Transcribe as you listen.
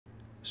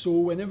So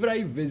whenever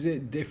I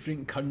visit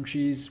different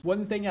countries,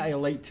 one thing I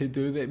like to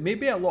do that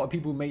maybe a lot of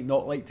people might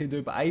not like to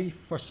do, but I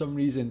for some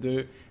reason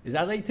do, is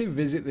I like to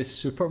visit the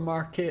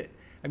supermarket.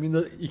 I mean,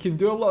 you can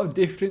do a lot of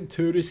different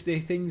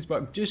touristy things,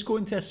 but just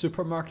going to a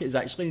supermarket is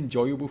actually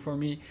enjoyable for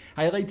me.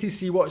 I like to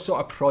see what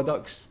sort of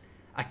products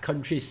a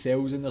country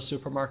sells in their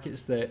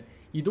supermarkets that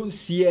you don't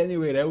see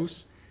anywhere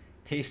else.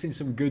 Tasting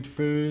some good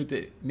food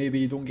that maybe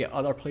you don't get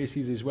other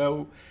places as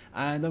well.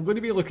 And I'm going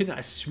to be looking at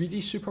a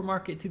Swedish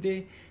supermarket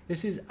today.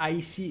 This is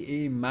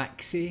ICA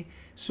Maxi.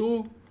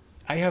 So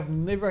I have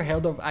never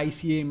heard of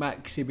ICA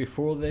Maxi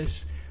before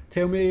this.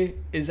 Tell me,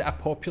 is it a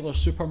popular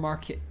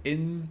supermarket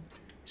in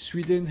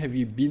Sweden? Have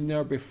you been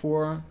there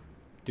before?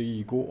 Do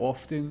you go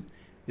often?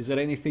 Is there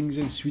any things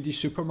in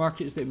Swedish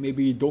supermarkets that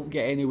maybe you don't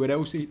get anywhere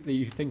else that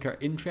you think are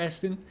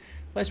interesting?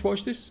 Let's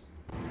watch this.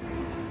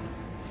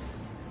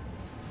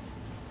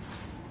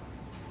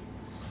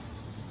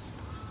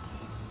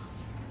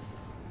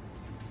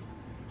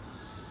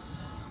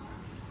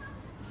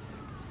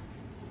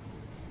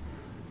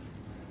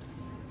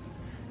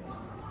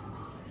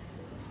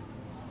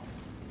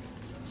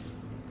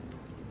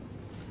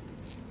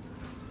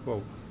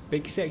 Whoa,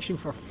 big section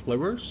for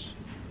flowers.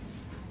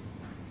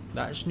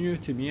 That's new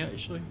to me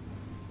actually.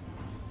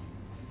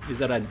 Is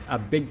there a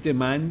big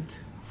demand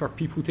for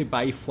people to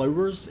buy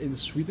flowers in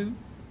Sweden?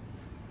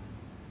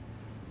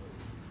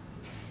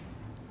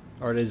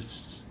 Or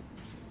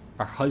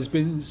are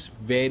husbands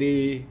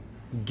very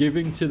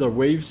giving to their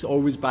wives,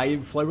 always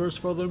buying flowers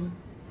for them?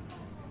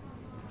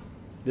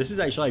 This is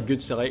actually a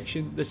good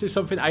selection. This is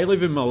something, I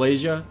live in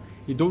Malaysia.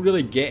 You don't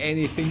really get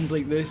any things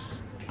like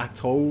this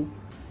at all.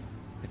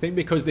 I think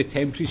because the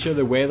temperature,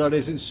 the weather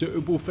isn't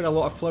suitable for a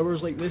lot of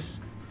flowers like this.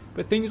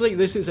 But things like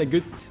this is a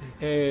good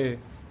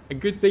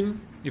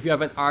thing. If you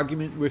have an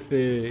argument with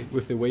the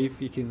wife,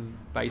 you can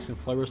buy some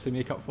flowers to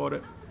make up for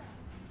it.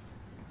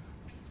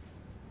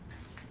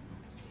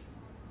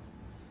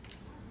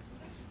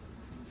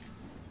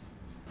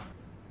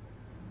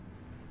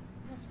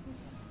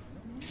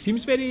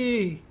 Seems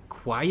very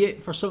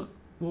quiet for some.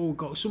 Whoa,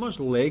 got so much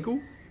Lego.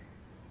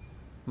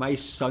 My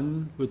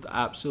son would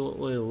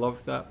absolutely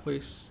love that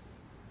place.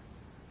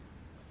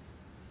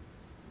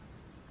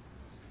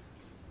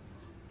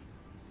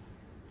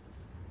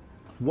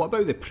 What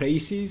about the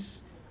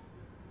prices?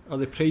 Are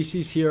the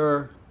prices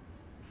here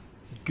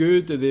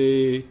good? Are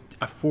they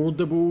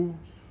affordable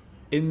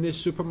in this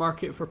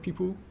supermarket for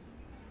people?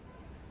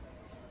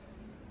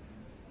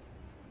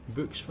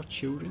 Books for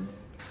children.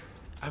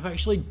 I've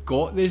actually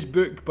got this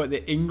book, but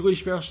the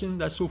English version,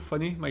 that's so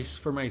funny,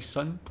 for my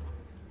son.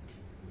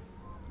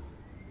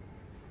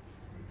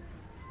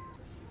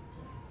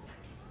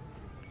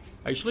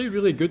 Actually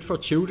really good for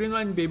children,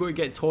 man. Be able to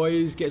get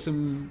toys, get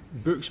some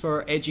books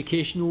for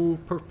educational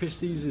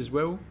purposes as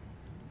well.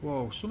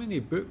 Wow, so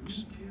many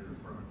books. We care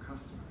for our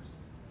customers.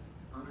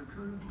 Under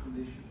current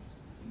conditions,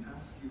 we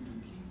ask you to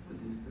keep the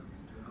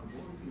distance to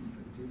avoid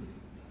infectivity.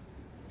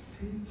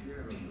 Take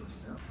care of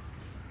yourself.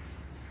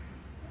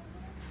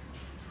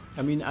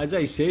 I mean, as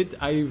I said,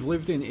 I've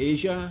lived in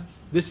Asia.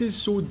 This is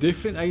so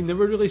different. I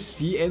never really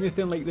see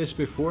anything like this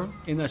before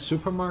in a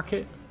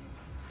supermarket.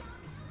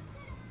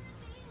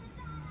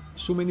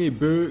 So many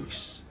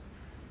books,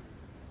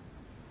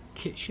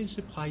 kitchen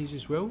supplies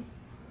as well.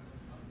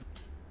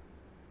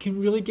 Can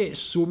really get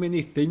so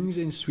many things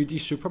in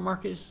Swedish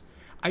supermarkets.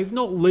 I've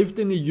not lived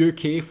in the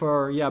UK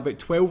for about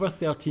 12 or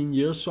 13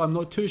 years, so I'm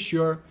not too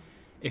sure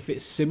if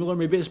it's similar.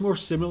 Maybe it's more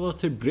similar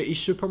to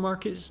British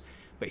supermarkets,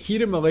 but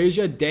here in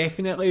Malaysia,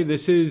 definitely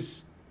this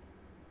is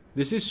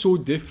so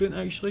different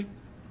actually.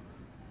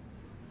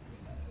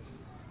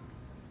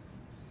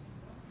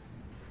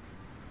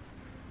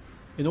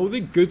 And all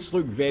the goods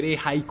look very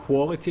high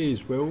quality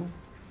as well.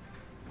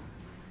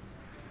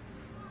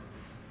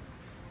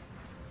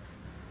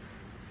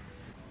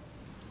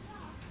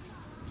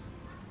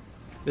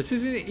 This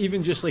isn't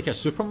even just like a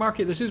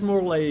supermarket, this is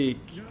more like,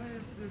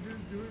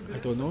 I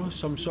don't know,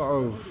 some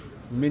sort of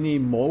mini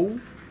mall.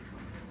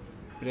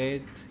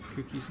 Bread,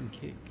 cookies and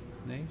cake,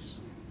 nice.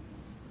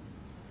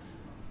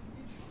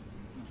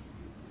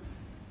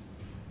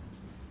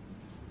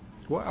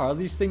 What are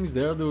these things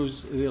there? Are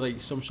they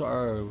like some sort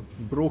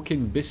of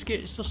broken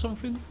biscuits or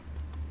something?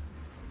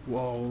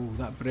 Whoa,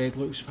 that bread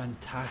looks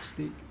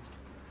fantastic.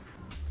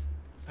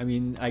 I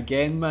mean,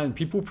 again, man,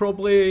 people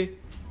probably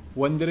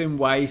wondering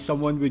why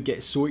someone would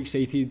get so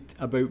excited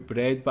about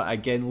bread, but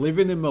again,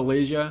 living in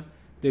Malaysia,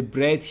 the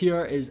bread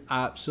here is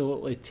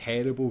absolutely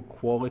terrible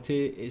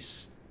quality.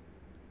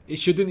 It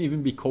shouldn't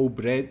even be called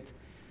bread.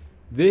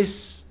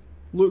 This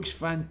looks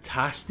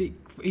fantastic.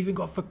 Even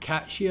got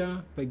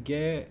focaccia,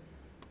 baguette.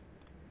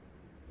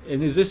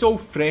 And is this all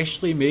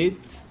freshly made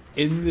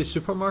in the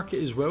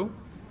supermarket as well?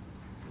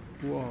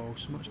 Whoa,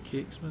 so much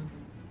cakes, man.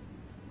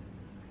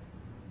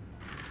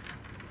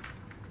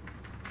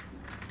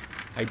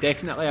 I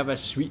definitely have a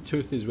sweet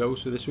tooth as well,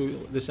 so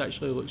this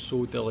actually looks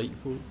so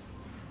delightful.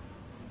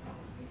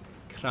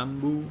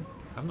 Crambo.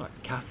 I've not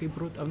cafe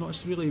brot. I've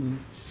not really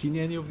seen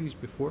any of these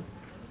before.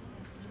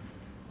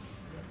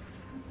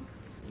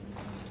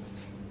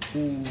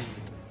 Oh,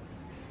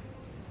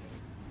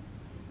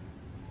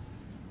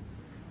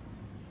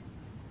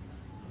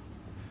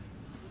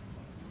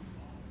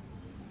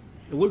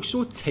 It looks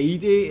so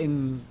tidy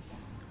and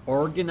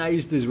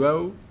organized as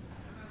well.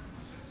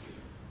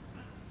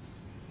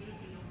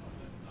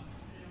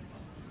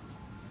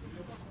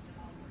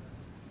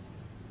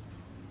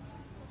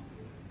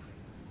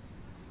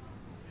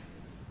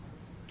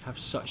 Have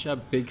such a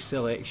big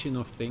selection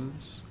of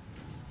things.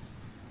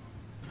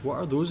 What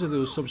are those? Are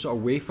those some sort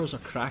of wafers or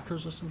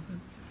crackers or something?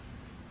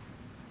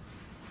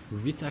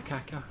 Vita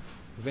caca.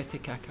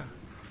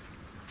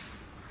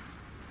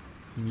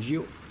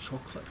 Mio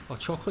chocolate. Or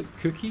chocolate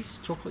cookies?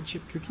 Chocolate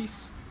chip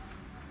cookies?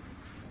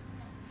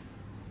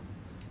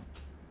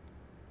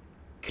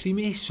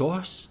 Creamy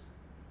sauce?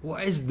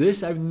 What is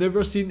this? I've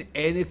never seen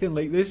anything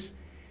like this.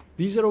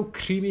 These are all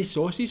creamy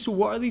sauces. So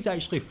what are these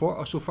actually for?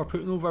 Or so for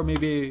putting over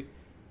maybe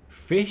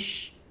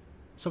fish?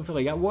 Something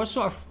like that. What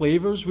sort of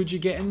flavours would you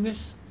get in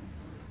this?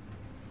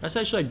 That's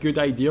actually a good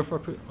idea for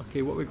put.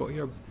 Okay, what we got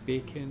here?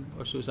 Bacon.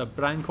 Oh, so it's a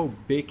brand called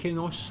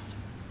Baconost.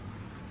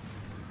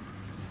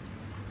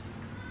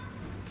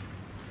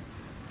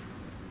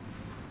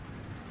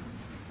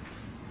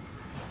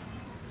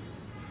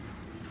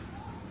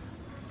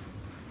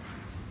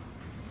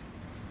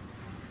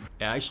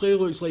 It actually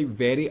looks like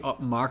very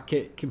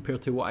upmarket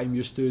compared to what I'm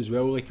used to as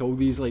well. Like all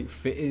these like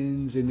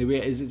fittings and the way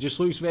it is. It just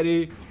looks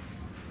very,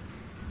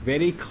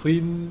 very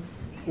clean.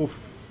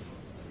 Oof.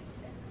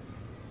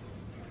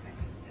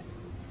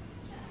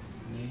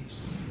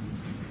 Nice.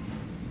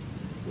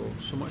 Whoa,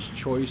 so much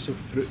choice of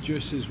fruit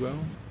juice as well.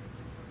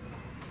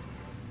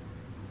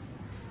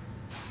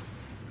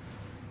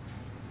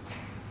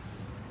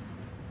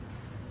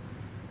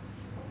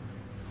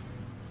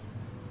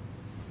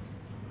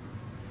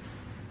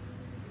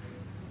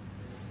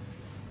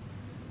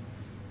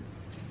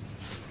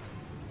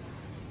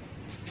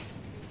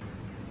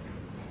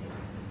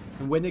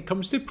 And when it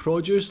comes to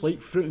produce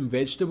like fruit and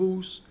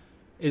vegetables,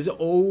 is it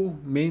all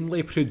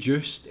mainly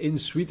produced in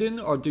Sweden,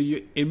 or do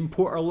you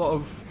import a lot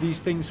of these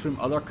things from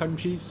other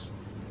countries?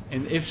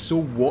 And if so,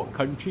 what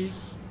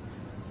countries?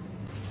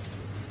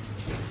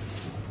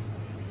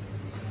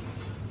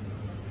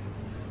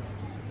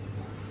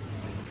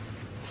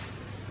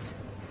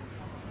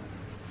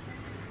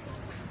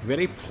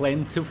 Very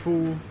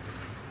plentiful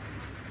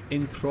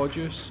in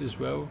produce as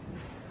well.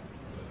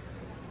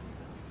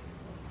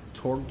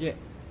 Torget.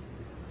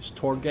 Does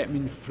Torget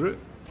mean fruit?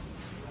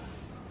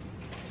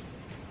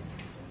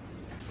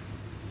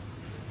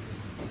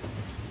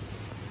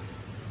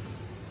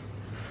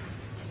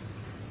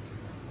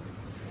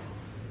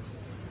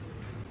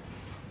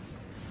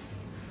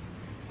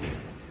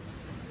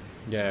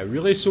 Yeah,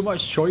 really so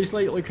much choice.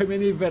 Like, look how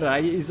many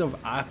varieties of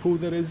apple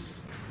there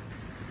is.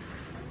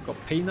 Got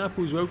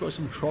pineapple as well, got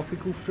some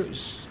tropical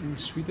fruits in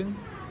Sweden.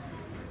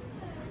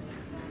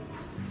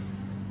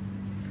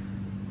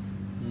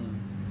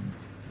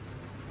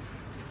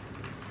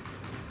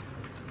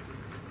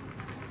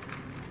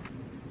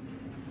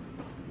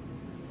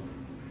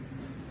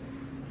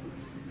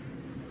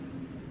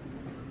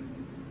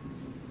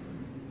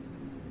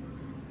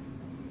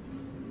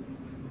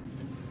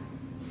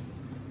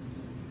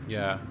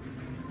 Yeah,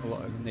 a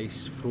lot of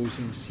nice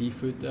frozen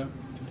seafood there.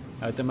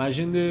 I'd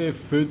imagine the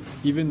food,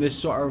 even this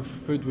sort of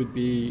food, would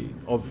be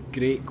of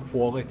great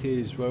quality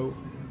as well.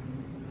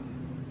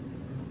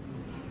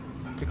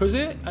 Because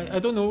I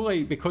don't know,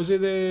 like, because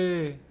of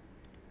the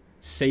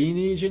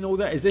signage and all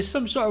that, is this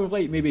some sort of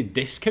like maybe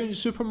discount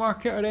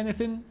supermarket or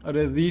anything? Or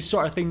are these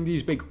sort of things,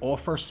 these big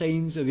offer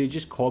signs, are they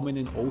just common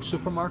in all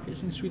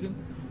supermarkets in Sweden?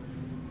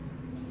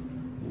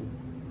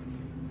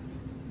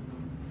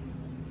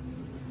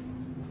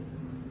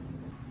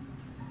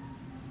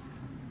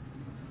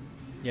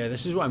 Yeah,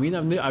 this is what I mean.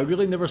 I've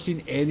really never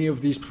seen any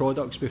of these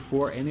products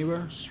before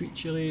anywhere. Sweet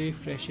chili,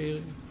 fresh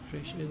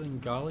alien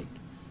garlic,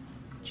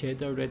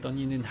 cheddar, red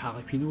onion and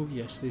jalapeno.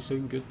 Yes, they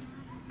sound good.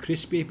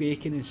 Crispy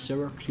bacon and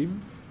sour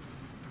cream.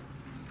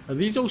 Are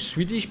these all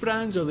Swedish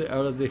brands, or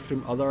are they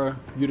from other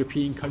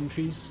European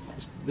countries?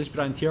 This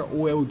brand here,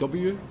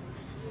 OLW.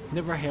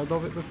 Never heard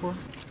of it before.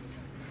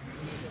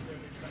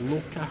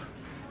 Loka.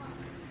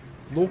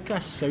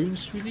 Loka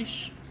sounds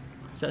Swedish.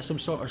 Is that some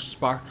sort of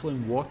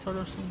sparkling water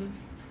or something?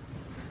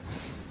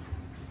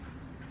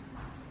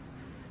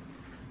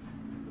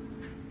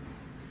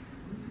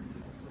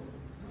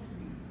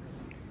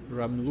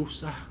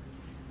 Ramlusa.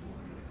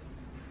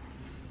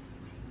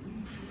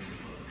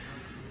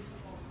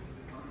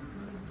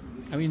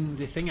 I mean,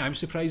 the thing I'm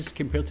surprised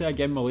compared to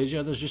again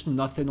Malaysia, there's just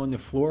nothing on the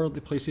floor. The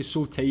place is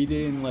so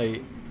tidy and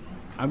like,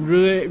 I'm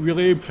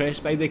really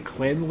impressed by the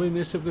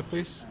cleanliness of the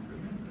place.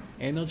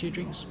 Energy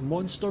drinks,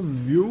 Monster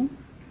Mule.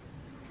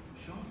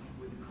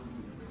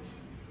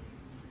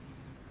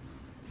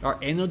 Are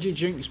energy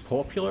drinks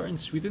popular in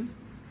Sweden?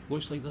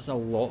 Looks like there's a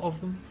lot of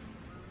them.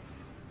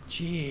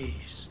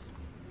 Jeez.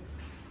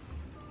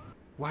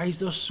 Why is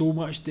there so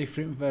much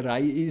different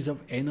varieties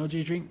of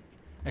energy drink?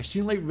 I've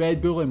seen like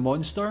Red Bull and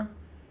Monster,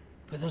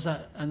 but there's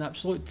an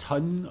absolute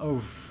ton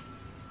of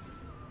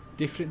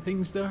different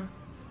things there.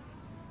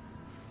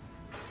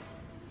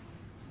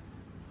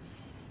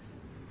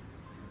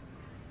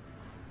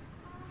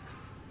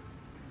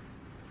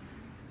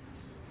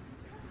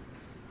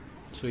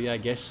 So yeah, I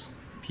guess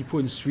people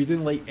in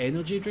Sweden like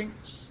energy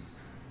drinks.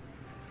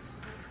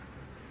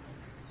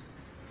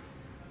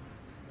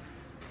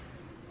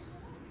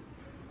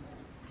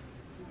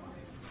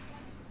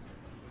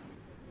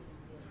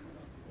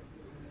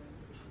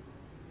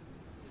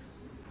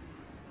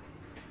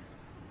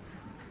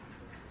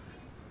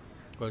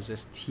 What is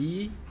this,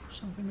 tea or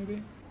something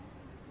maybe?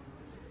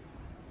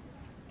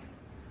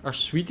 Are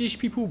Swedish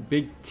people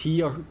big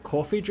tea or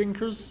coffee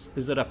drinkers?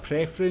 Is there a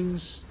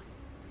preference?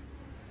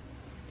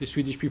 Do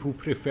Swedish people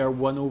prefer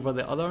one over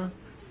the other?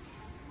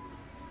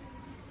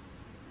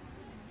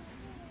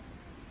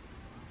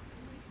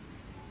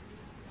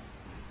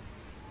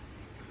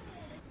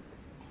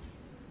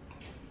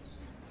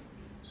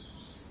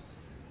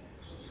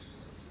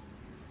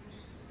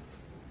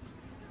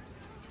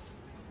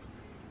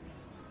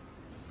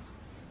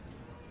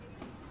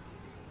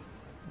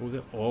 Oh,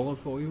 the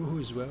olive oil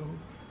as well.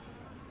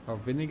 Or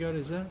vinegar,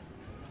 is it?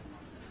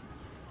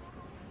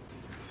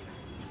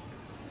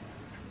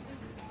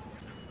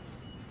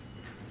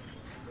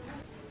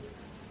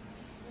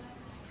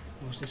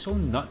 Oh, is this all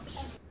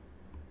nuts?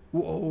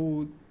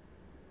 Whoa.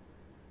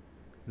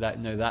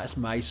 Now that's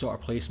my sort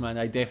of place, man.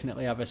 I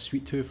definitely have a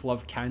sweet tooth,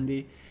 love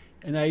candy.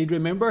 And I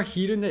remember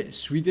hearing that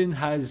Sweden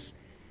has,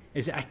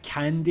 is it a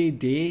candy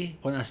day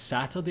on a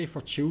Saturday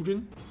for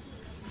children?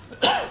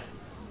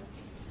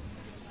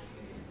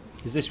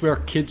 Is this where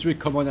kids would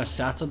come on a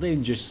Saturday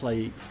and just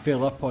like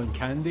fill up on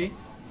candy?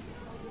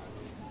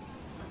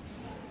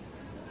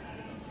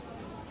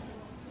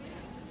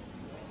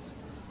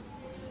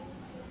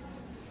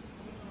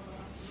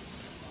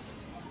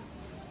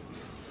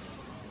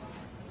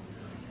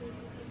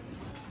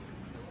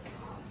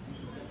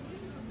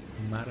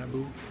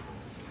 Marabou.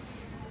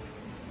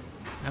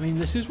 I mean,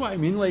 this is what I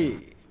mean,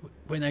 like,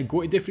 when I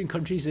go to different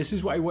countries, this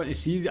is what I want to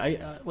see.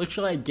 I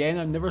literally, again,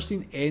 I've never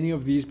seen any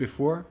of these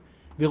before.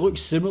 They look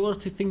similar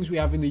to things we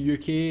have in the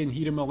UK and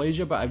here in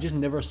Malaysia, but I've just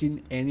never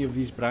seen any of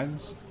these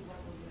brands.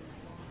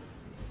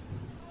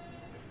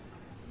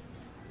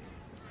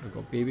 I've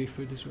got baby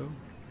food as well.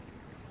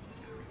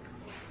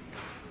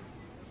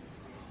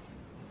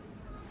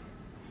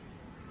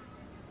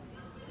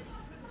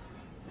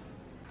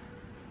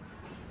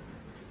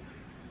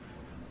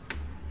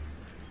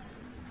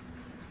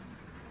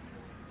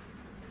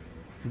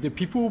 Do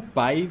people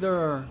buy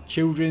their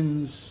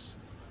children's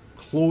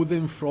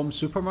clothing from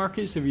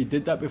supermarkets? Have you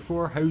did that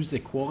before? How's the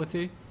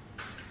quality?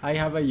 I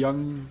have a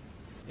young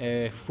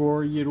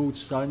 4-year-old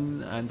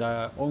son and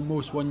a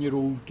almost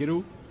 1-year-old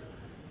girl,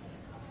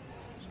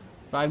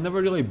 but I've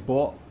never really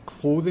bought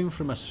clothing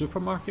from a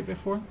supermarket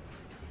before.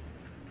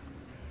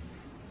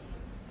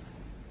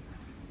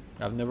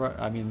 I've never,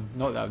 I mean,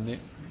 not that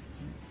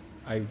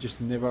I've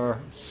just never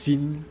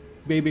seen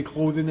baby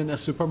clothing in a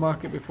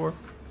supermarket before.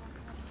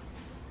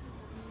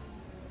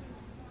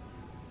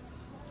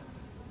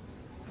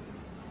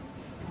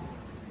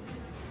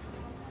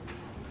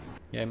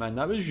 Yeah, man,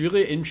 that was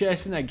really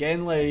interesting.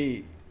 Again,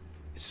 like,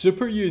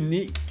 super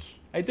unique.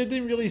 I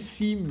didn't really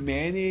see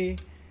many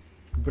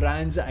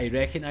brands that I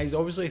recognised.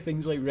 Obviously,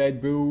 things like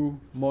Red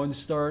Bull,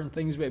 Monster, and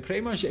things, but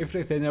pretty much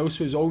everything else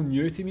was all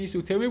new to me.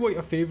 So tell me what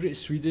your favourite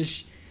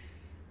Swedish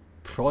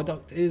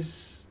product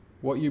is,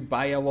 what you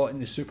buy a lot in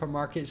the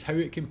supermarkets, how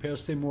it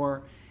compares to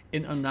more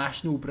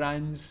international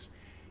brands,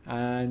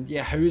 and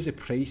yeah, how is the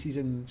prices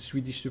in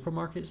Swedish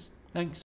supermarkets? Thanks.